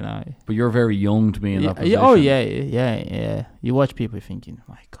 Yeah. You know. But you're very young to be in that position. Oh, yeah. You watch people thinking,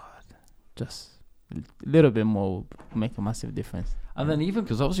 my God, just a little bit more make a massive difference. And then even,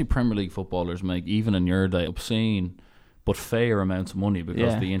 because obviously Premier League footballers make, even in your day, obscene but fair amounts of money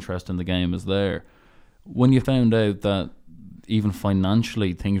because the interest in the game is there. When you found out that even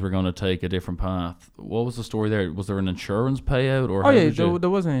financially things were going to take a different path, what was the story there? Was there an insurance payout, or there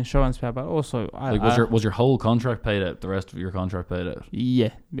was an insurance payout, but also was your whole contract paid out? The rest of your contract paid out? Yeah,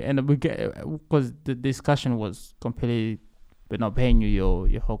 and we get, because the discussion was completely, we're not paying you your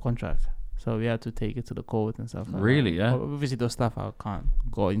whole contract, so we had to take it to the court and stuff. Really? Yeah. Obviously, those stuff I can't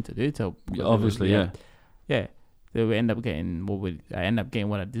go into detail. Obviously, yeah. So we end up getting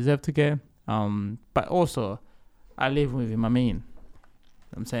what I deserve to get. But also, I live with him. I mean,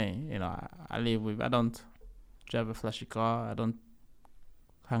 I'm saying, you know, I don't drive a flashy car. I don't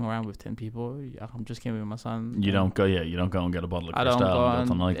hang around with 10 people. I'm just came with my son. You don't go and get a bottle of Cristal. I don't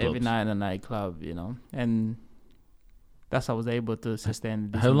go on every night in a nightclub, you know. And that's how I was able to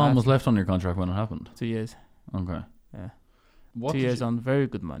sustain. How long was left on your contract when it happened? 2 years. Okay. Yeah. 2 years on very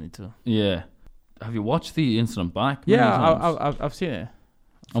good money too. Yeah. Have you watched the incident back? Yeah, I've seen it.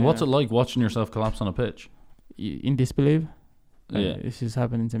 And what's it like watching yourself collapse on a pitch? In disbelief. Yeah. This is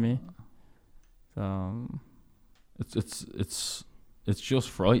happening to me. So it's just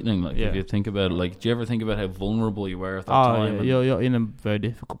frightening. Like, if you think about it, like, do you ever think about how vulnerable you were at that time? Yeah, you're in a very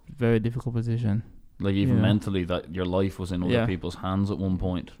difficult position. Like, even mentally, that your life was in other people's hands at one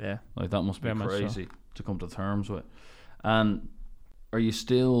point. Yeah. Like, that must be crazy to come to terms with. And are you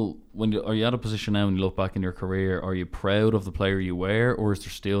still, are you at a position now when you look back in your career, are you proud of the player you were, or is there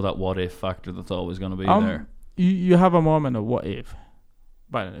still that what if factor that's always going to be there? You have a moment of what if,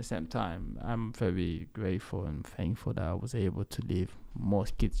 but at the same time, I'm very grateful and thankful that I was able to live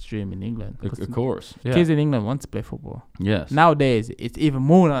most kids' dream in England. Of course. Yeah. Kids in England want to play football. Yes. Nowadays, it's even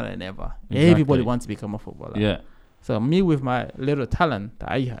more than ever. Exactly. Everybody wants to become a footballer. Yeah. So me with my little talent that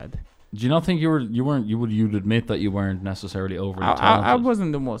I had. Do you not think you'd admit that you weren't necessarily overly talented? I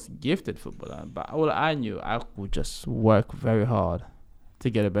wasn't the most gifted footballer, but all I knew, I could just work very hard to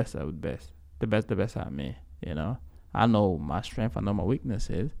get the best out of the best out of me. You know, I know my strength, I know my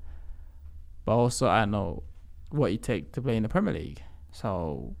weaknesses, but also I know what it takes to play in the Premier League.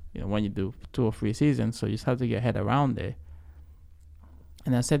 So, you know, when you do 2 or 3 seasons, so you just have to get your head around it.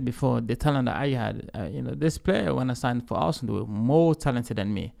 And I said before, the talent that I had, this player when I signed for Arsenal was more talented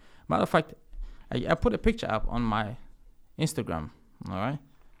than me. Matter of fact, I put a picture up on my Instagram. All right,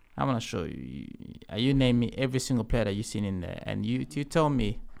 I'm gonna show you. You name me every single player that you've seen in there, and you tell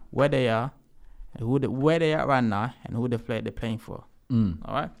me where they are, and where they are right now, and who they're playing for. All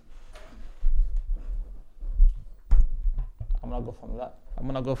right. I'm gonna go from that. I'm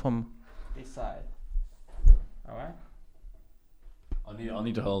gonna go from this side. All right. I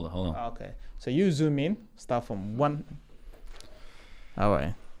need to hold it. Hold on. Okay. So you zoom in. Start from one. All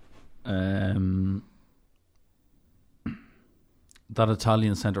right. That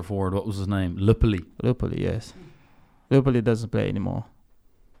Italian centre forward, what was his name? Lupoli, yes. Lupoli doesn't play anymore.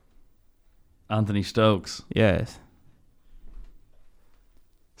 Anthony Stokes. Yes.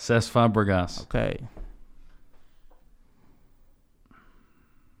 Cesc Fabregas. Okay.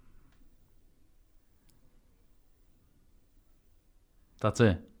 That's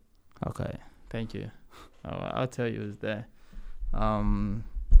it. Okay. Thank you. I'll tell you it's there.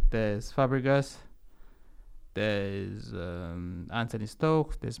 There's Fabregas. There's Anthony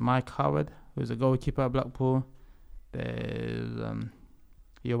Stokes. There's Mike Howard, who's a goalkeeper at Blackpool. There's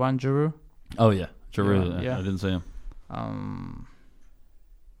Yohan Giroud. Oh yeah, Giroud. Yeah. I didn't see him.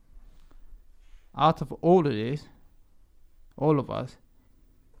 Out of all of this, all of us,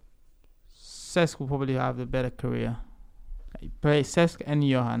 Cesc will probably have the better career. Cesc and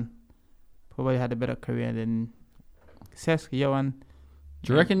Johan probably had a better career than Cesc, Johan.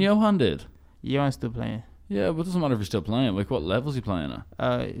 Do you reckon Johan did? Johan's still playing. Yeah, but it doesn't matter if he's still playing. Like, what level's he playing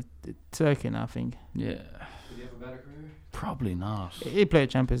at? Turkey, I think. Yeah. Did he have a better career? Probably not. He played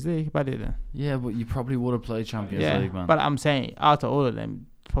Champions League, but didn't. Yeah, but you probably would have played Champions League, man. But I'm saying, out of all of them,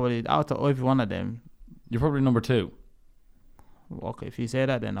 probably out of every one of them. You're probably number 2. Okay, if you say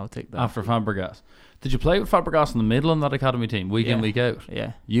that, then I'll take that. After Fabregas. Did you play with Fabregas in the middle on that academy team, week in, week out?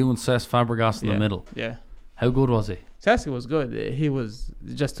 Yeah. You and Cesc Fabregas in the middle. Yeah. How good was he? Cesc was good. He was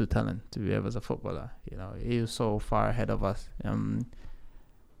just too talented to be ever as a footballer. You know, he was so far ahead of us.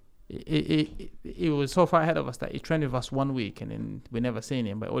 He was so far ahead of us that he trained with us 1 week and then we never seen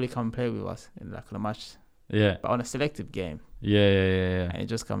him, but only come and play with us in like a match. Yeah. But on a selective game. Yeah. And he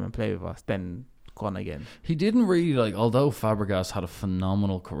just come and play with us. Then gone again. He didn't really, like, although Fabregas had a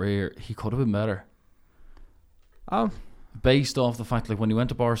phenomenal career, he could have been better. Based off the fact, like, when he went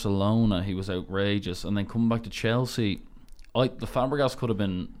to Barcelona, he was outrageous, and then coming back to Chelsea, the Fabregas could have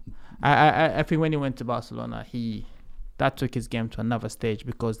been. I think when he went to Barcelona, that took his game to another stage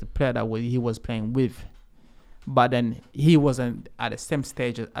because the player that he was playing with, but then he wasn't at the same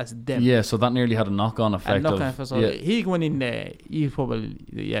stage as them. Yeah, so that nearly had a knock-on effect. He went in there. He probably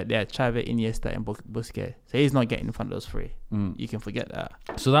Xavi, Iniesta, and Busquets. So he's not getting in front of those three. You can forget that.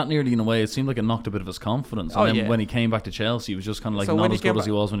 So that nearly, in a way, it seemed like it knocked a bit of his confidence. And then when he came back to Chelsea, he was just kind of like not as good as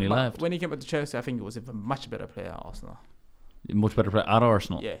he was when he left. When he came back to Chelsea, I think it was a much better player at Arsenal. Much better player at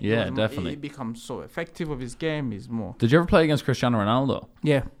Arsenal. Yeah, definitely. He becomes so effective with his game. He's more. Did you ever play against Cristiano Ronaldo?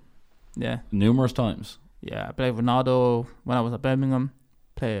 Yeah. Numerous times. Yeah, I played Ronaldo when I was at Birmingham.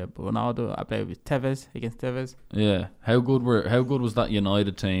 Played Ronaldo. I played with against Tevez. Yeah. How good was that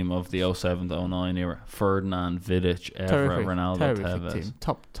United team of the 07 to 09 era? Ferdinand, Vidic, Evra, Ronaldo, Tevez. Team.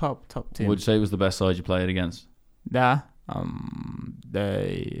 Top team. Would you say it was the best side you played against? Yeah.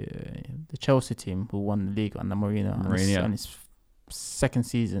 The Chelsea team who won the league under Mourinho on his second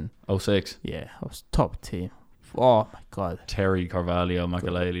season. 06. Yeah, it was top team. Oh my God. Terry, Carvalho,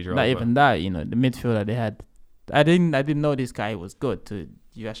 Makelele, Drogba. Not even that, the midfielder they had. I didn't know this guy was good till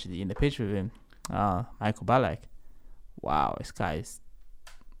you actually in the pitch with him. Michael Ballack. Wow, this guy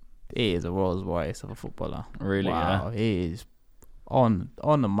he is a Rolls Royce of a footballer. Really? Wow, Yeah. He is on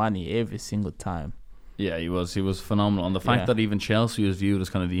the money every single time. Yeah, he was phenomenal. And the fact that even Chelsea was viewed as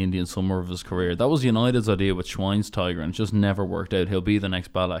kind of the Indian summer of his career, that was United's idea with Schweinsteiger, and it just never worked out. He'll be the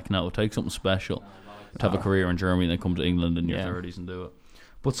next Ballack. No, it'll take something special to have a career in Germany and then come to England in your 30s and do it.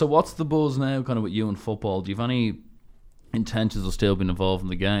 But so what's the buzz now kind of with you in football? Do you have any intentions of still being involved in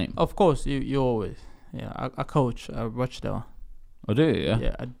the game? Of course, you always. Yeah, I coach at Rochdale. Oh, do you?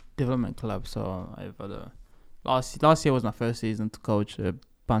 Yeah, a development club. So I've had last year was my first season to coach a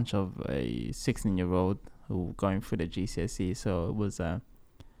bunch of a 16-year-old who were going through the GCSE. So it was a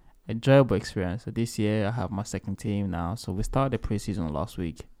enjoyable experience. So this year I have my second team now. So we started the pre-season last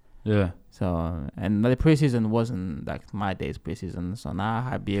week. Yeah. So and the pre-season wasn't like my day's pre-season. So now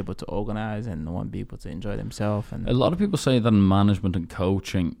I'll be able to organize and want people to enjoy themselves. And a lot of people say that in management and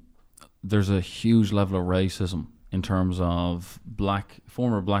coaching, there's a huge level of racism in terms of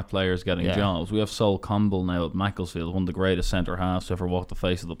former black players getting jobs. We have Sol Campbell now at Macclesfield, one of the greatest centre halves to ever walk the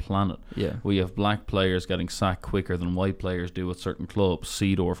face of the planet. Yeah. We have black players getting sacked quicker than white players do at certain clubs.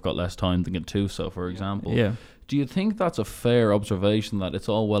 Seedorf got less time than Gattuso, for example. Yeah. Do you think that's a fair observation, that it's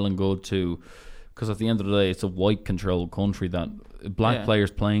all well and good because at the end of the day, it's a white-controlled country, that black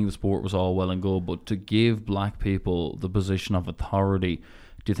players playing the sport was all well and good, but to give black people the position of authority,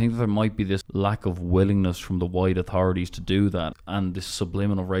 do you think that there might be this lack of willingness from the white authorities to do that, and this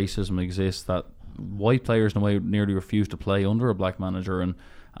subliminal racism exists that white players in a way nearly refuse to play under a black manager,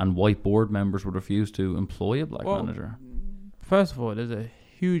 and white board members would refuse to employ a black manager? First of all, there's a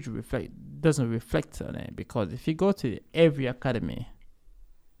huge doesn't reflect on it, because if you go to every academy,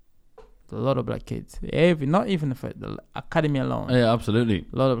 a lot of black kids. Not even the academy alone. Yeah, absolutely.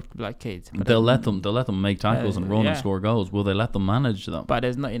 A lot of black kids. But they'll let them make tackles and run and score goals. Will they let them manage them? But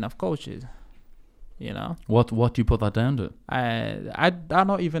there's not enough coaches. What do you put that down to? I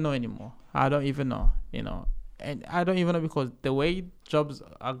don't even know anymore. I don't even know. And I don't even know, because the way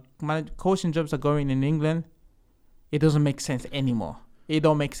coaching jobs are going in England, it doesn't make sense anymore. It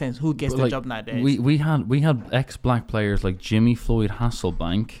don't make sense who gets the job nowadays. We had ex-black players like Jimmy Floyd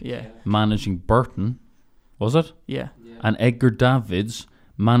Hasselbank managing Burton, was it? Yeah. And Edgar Davids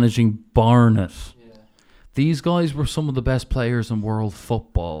managing Barnet. Yeah. These guys were some of the best players in world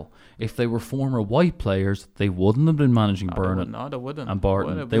football. If they were former white players, they wouldn't have been managing Burnett they wouldn't. and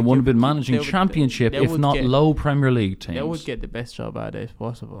Barton. They wouldn't have been managing Championship, if not low Premier League teams. They would get the best job out there if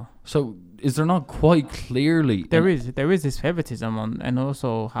possible. So is there not quite clearly... There is this favoritism on, and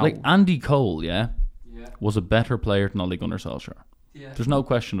also how... Like Andy Cole, was a better player than Ole Gunnar Solskjaer. Yeah. There's no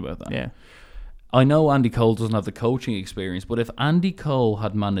question about that. Yeah. I know Andy Cole doesn't have the coaching experience, but if Andy Cole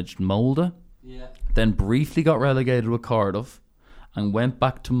had managed Molde, then briefly got relegated with Cardiff and went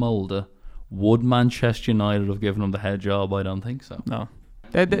back to Molde, would Manchester United have given him the head job? I don't think so. No.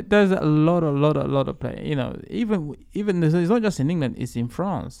 There's a lot of players. You know, even it's not just in England, it's in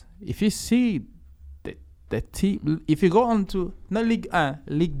France. If you see the team, if you go on to not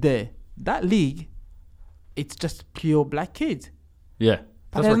league there, that league, it's just pure black kids. Yeah.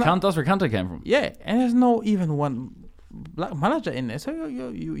 That's where Kante came from. Yeah, and there's no even one black manager in there. So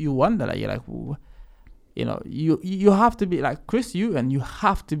you wonder, like, you're like, you know, you have to be like Chris Hughton. You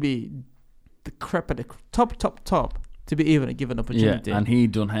have to be the crap at the top to be even given an opportunity. Yeah, and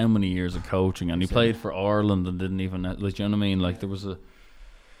he'd done how many years of coaching, and he played for Ireland and didn't even, like, you know what I mean? Like, there was a.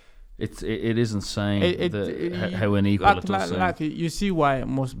 It is insane how unequal it does seem. Like, you see why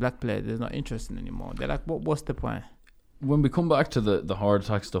most black players are not interested anymore. They're like, what's the point? When we come back to the heart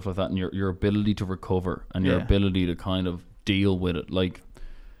attack stuff like that, and your ability to recover and your ability to kind of deal with it, like,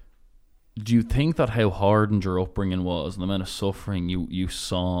 do you think that how hardened your upbringing was and the amount of suffering you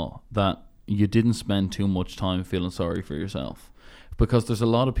saw, that you didn't spend too much time feeling sorry for yourself? Because there's a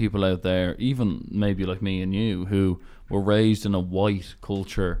lot of people out there, even maybe like me and you, who were raised in a white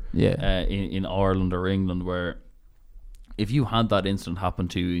culture in Ireland or England, where if you had that incident happen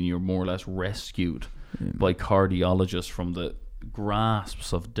to you and you're more or less rescued by cardiologists from the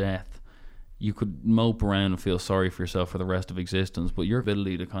grasps of death, you could mope around and feel sorry for yourself for the rest of existence. But your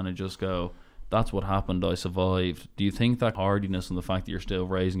ability to kind of just go, that's what happened, I survived. Do you think that hardiness and the fact that you're still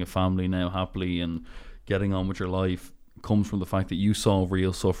raising a family now happily and getting on with your life comes from the fact that you saw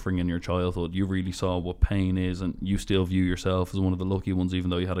real suffering in your childhood? You really saw what pain is, and you still view yourself as one of the lucky ones, even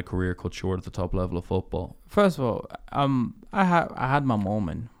though you had a career cut short at the top level of football? First of all, I had my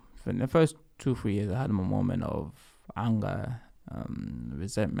moment. In the first 2-3 years, I had my moment of anger,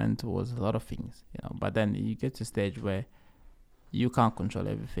 resentment towards a lot of things, you know. But then you get to a stage where you can't control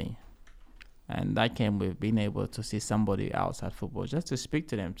everything, and that came with being able to see somebody outside football, just to speak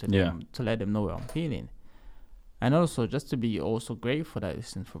to them, to let them know what I'm feeling, and also just to be also grateful that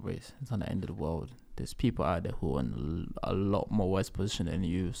listen, Fabrice, it's not the end of the world. There's people out there who are in a lot more worse position than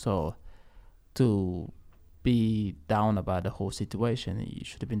you, so to be down about the whole situation, you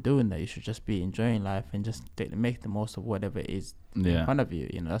should have been doing that. You should just be enjoying life and just make the most of whatever it is in front of you.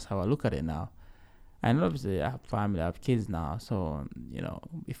 You know, that's how I look at it now. And obviously I have family, I have kids now, so, you know,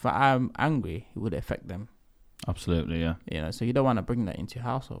 if I'm angry, it would affect them. Absolutely, yeah. You know, so you don't want to bring that into your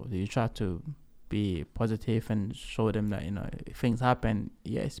household. You try to be positive and show them that, you know, if things happen,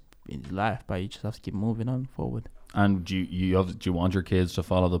 yes, in life, but you just have to keep moving on forward. And do you want your kids to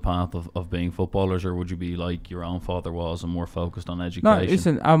follow the path of being footballers, or would you be like your own father was and more focused on education? No,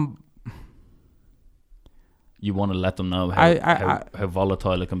 listen, you want to let them know how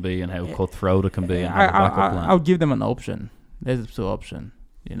volatile it can be and how cutthroat it can be, and have a backup plan. I'll give them an option. There's two option,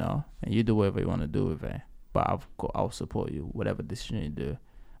 you know, and you do whatever you want to do with it. But I'll support you, whatever decision you do.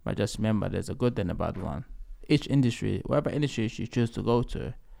 But just remember, there's a good and a bad one. Each industry, whatever industry you choose to go to,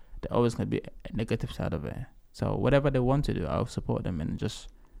 there always going to be a negative side of it. So whatever they want to do, I'll support them and just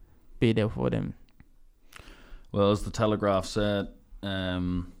be there for them. Well, as the Telegraph said,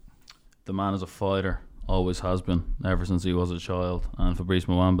 the man is a fighter, always has been, ever since he was a child. And Fabrice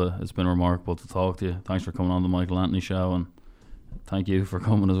Muamba, it's been remarkable to talk to you. Thanks for coming on the Michael Anthony Show, and thank you for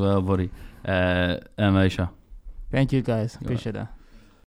coming as well, buddy. MA Show. Thank you, guys. Appreciate that.